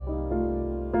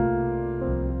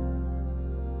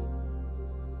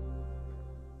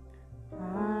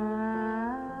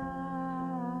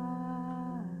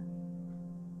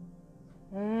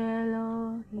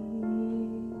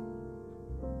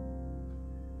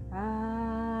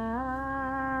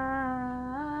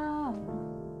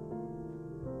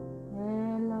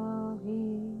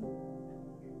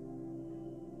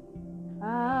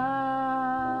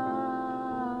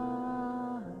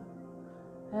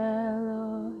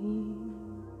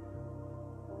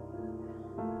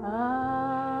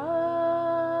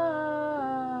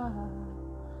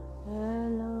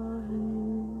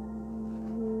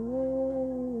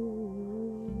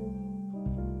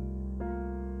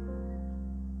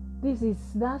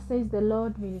Thus says the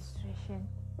Lord Ministration.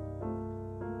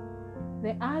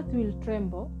 The earth will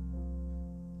tremble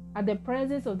at the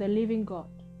presence of the living God.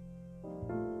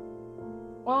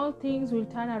 All things will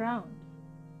turn around.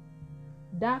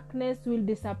 Darkness will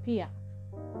disappear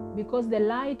because the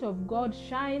light of God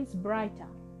shines brighter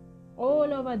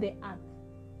all over the earth,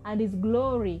 and His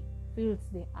glory fills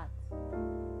the earth.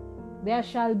 There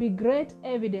shall be great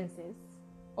evidences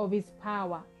of His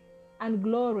power and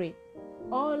glory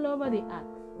all over the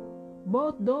earth.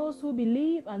 Both those who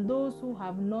believe and those who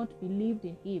have not believed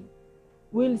in Him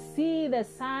will see the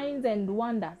signs and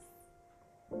wonders.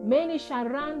 Many shall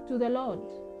run to the Lord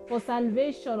for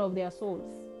salvation of their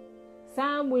souls.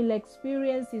 Some will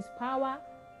experience His power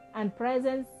and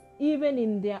presence even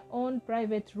in their own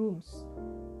private rooms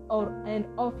and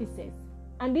offices,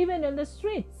 and even in the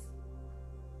streets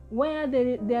where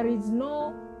there is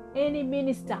no any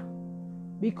minister,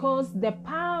 because the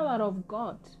power of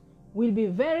God will be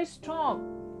very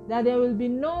strong that there will be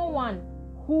no one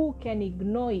who can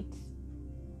ignore it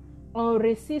or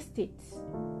resist it.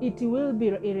 It will be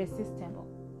irresistible.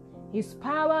 His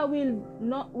power will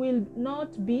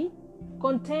not be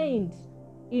contained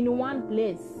in one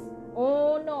place.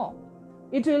 Oh no,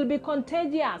 it will be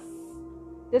contagious.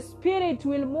 The Spirit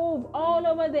will move all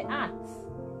over the earth,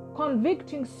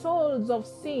 convicting souls of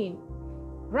sin,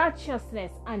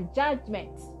 righteousness, and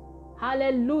judgment.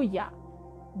 Hallelujah.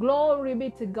 Glory be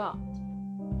to God.